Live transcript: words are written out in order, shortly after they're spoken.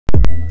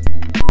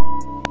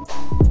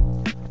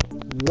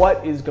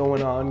What is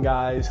going on,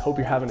 guys? Hope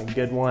you're having a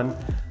good one.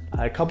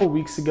 A couple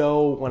weeks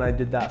ago when I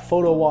did that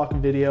photo walk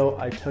video,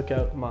 I took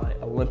out my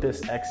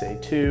Olympus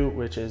XA2,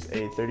 which is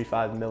a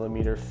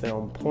 35mm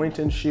film point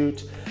and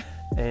shoot,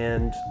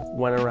 and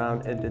went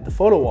around and did the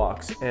photo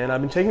walks. And I've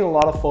been taking a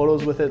lot of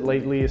photos with it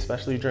lately,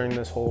 especially during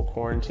this whole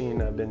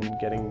quarantine. I've been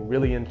getting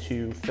really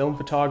into film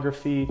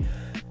photography.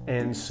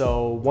 And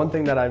so one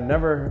thing that I've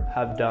never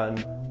have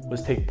done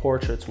was take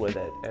portraits with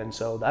it. And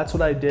so that's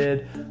what I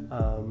did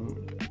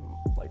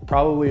like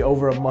probably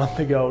over a month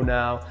ago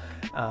now.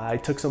 I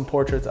took some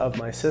portraits of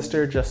my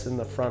sister just in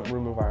the front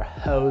room of our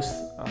house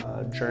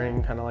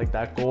during kind of like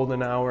that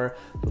golden hour.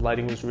 The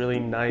lighting was really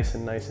nice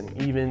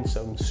and even,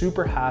 so I'm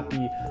super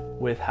happy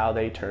with how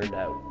they turned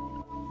out.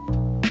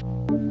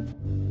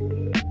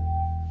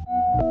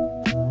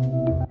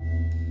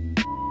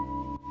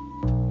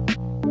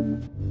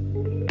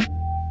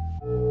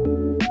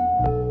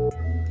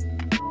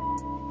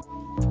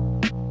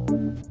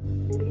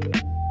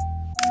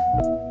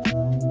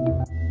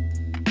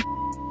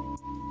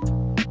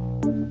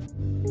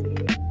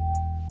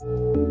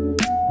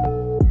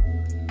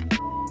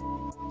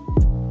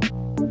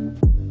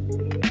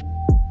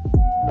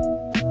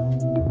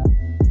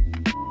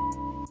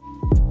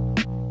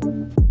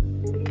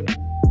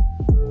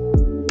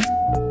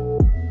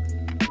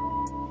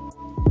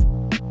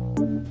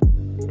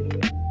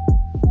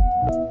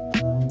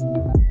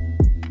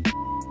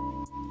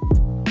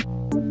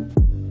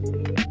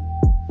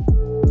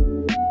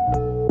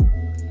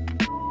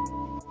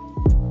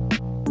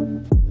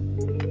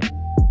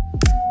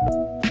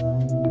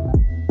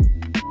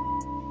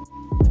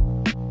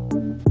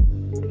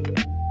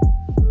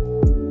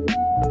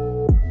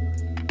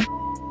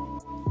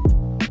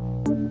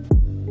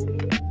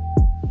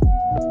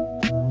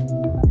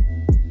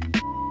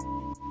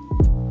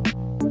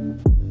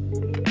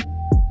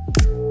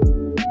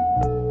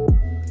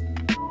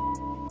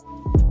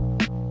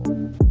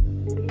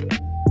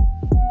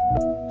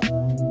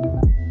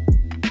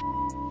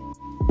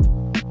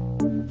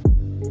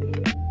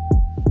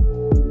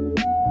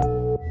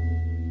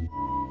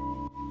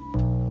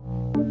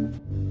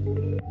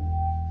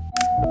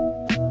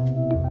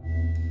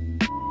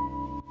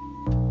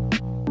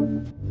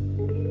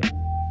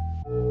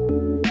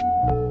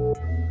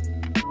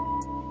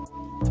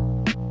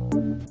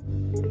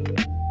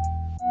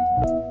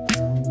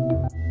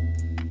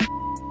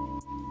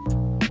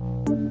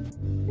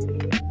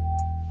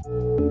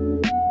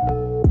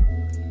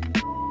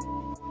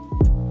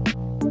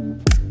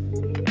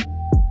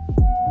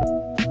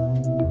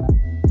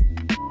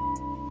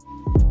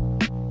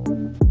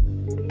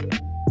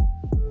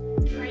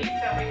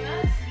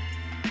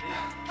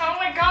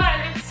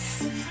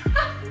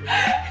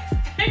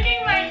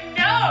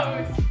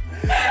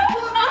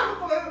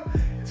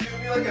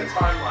 Like a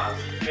time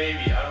lapse,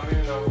 maybe. I don't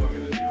even know if I'm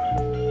gonna do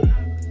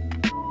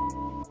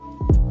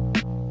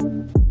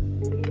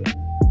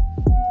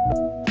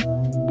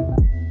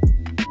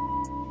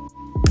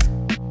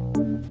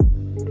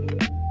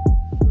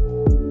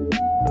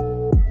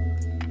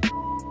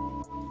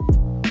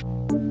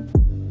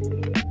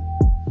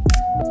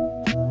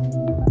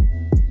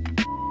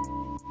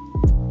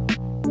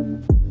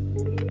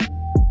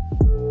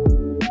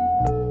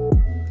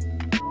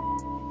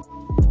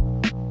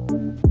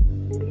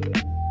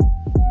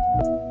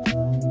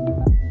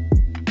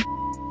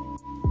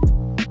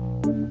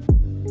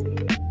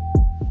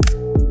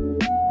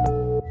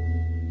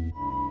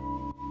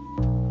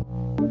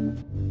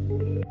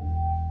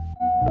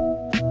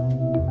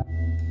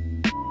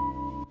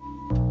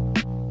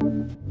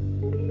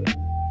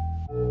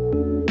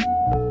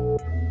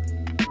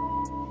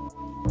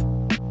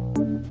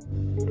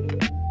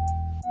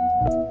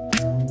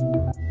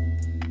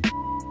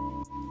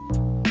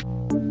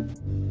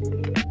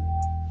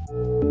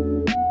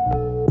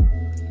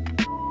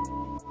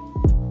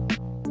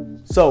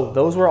So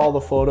those were all the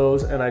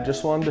photos, and I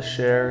just wanted to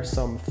share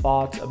some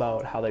thoughts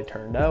about how they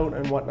turned out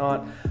and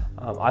whatnot.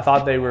 I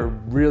thought they were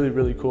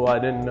really cool. I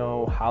didn't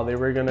know how they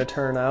were gonna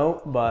turn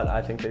out, but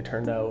I think they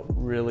turned out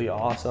really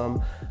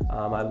awesome.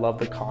 I love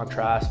the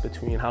contrast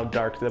between how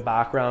dark the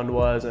background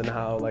was and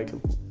how like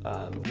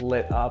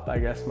lit up, I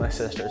guess, my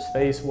sister's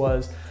face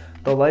was.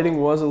 The lighting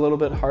was a little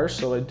bit harsh,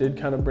 so it did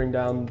kind of bring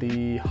down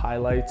the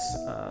highlights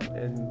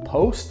in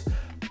post,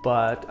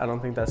 but I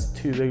don't think that's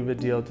too big of a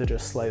deal to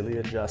just slightly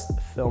adjust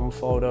film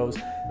photos.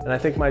 And I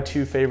think my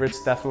two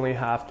favorites definitely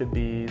have to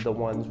be the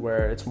ones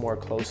where it's more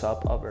close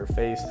up of her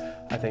face.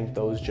 I think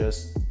those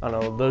just, I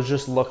don't know, those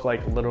just look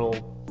like little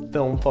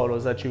film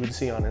photos that you would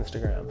see on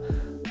Instagram.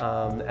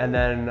 And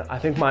then I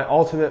think my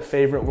ultimate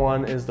favorite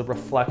one is the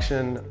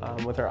reflection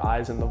with her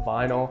eyes in the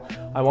vinyl.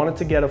 I wanted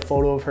to get a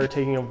photo of her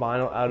taking a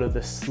vinyl out of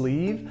the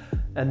sleeve,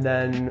 and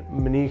then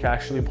Monique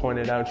actually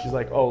pointed out, she's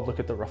like, oh, look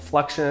at the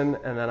reflection.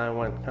 And then I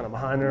went kind of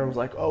behind her and was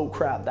like, oh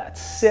crap,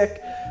 that's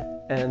sick,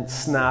 and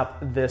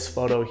snapped this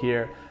photo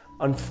here.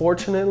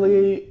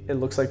 Unfortunately, it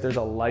looks like there's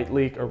a light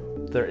leak, or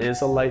there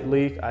is a light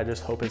leak. I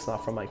just hope it's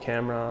not from my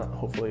camera.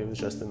 Hopefully it was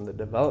just in the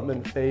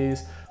development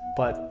phase,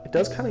 but it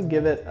does kind of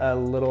give it a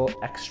little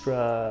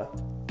extra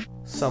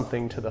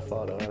something to the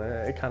photo,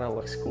 and it kind of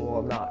looks cool.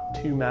 I'm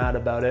not too mad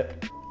about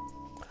it.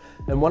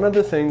 And one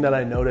other thing that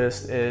I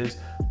noticed is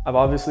I've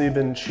obviously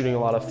been shooting a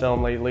lot of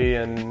film lately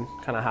and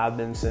kind of have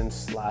been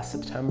since last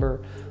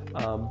September,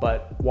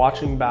 but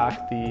watching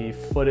back the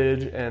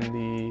footage and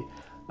the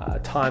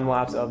time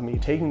lapse of me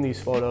taking these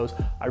photos,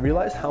 I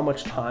realized how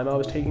much time I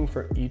was taking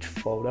for each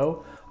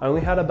photo. I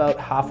only had about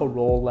half a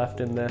roll left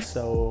in this,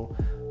 so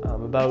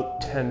about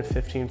 10 to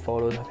 15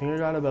 photos. I think I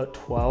got about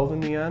 12 in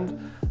the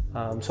end.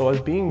 So I was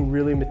being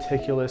really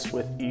meticulous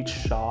with each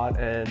shot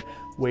and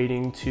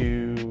waiting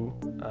to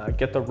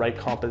get the right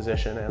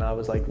composition, and I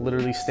was like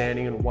literally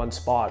standing in one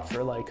spot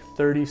for like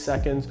 30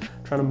 seconds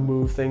trying to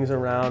move things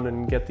around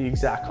and get the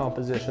exact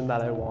composition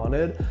that I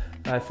wanted.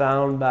 And I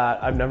found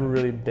that I've never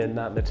really been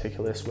that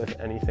meticulous with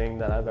anything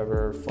that I've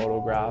ever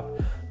photographed,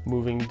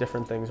 moving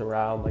different things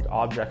around, like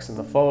objects in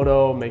the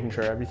photo, making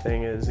sure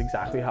everything is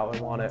exactly how I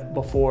want it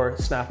before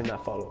snapping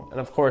that photo. And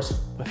of course,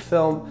 with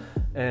film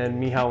and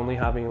me only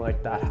having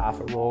like that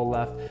half a roll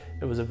left,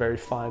 it was a very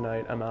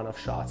finite amount of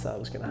shots that I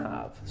was gonna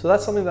have. So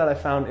that's something that I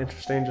found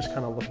interesting, just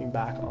kind of looking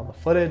back on the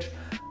footage.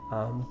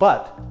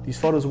 But these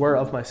photos were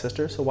of my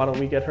sister, so why don't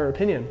we get her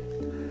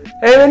opinion?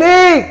 Hey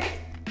Monique!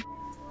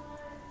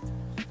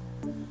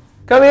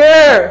 Come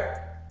here!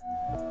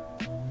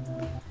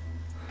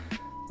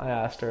 I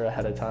asked her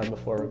ahead of time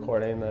before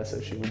recording this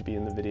if she would be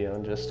in the video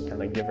and just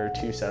kind of give her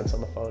 2 cents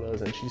on the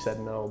photos, and she said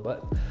no,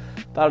 but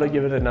thought I'd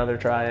give it another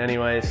try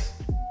anyways.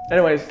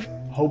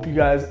 Hope you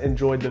guys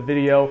enjoyed the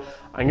video.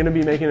 I'm gonna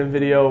be making a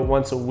video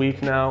once a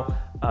week now.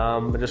 I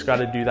just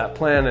gotta do that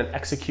plan and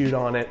execute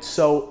on it.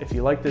 So if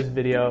you like this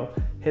video,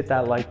 hit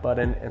that like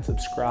button and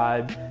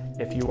subscribe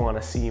if you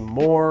wanna see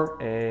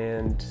more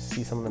and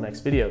see some of the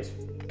next videos.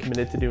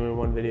 Committed to doing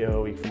 1 video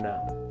a week from now.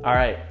 All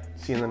right,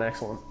 see you in the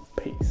next one.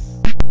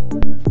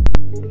 Peace.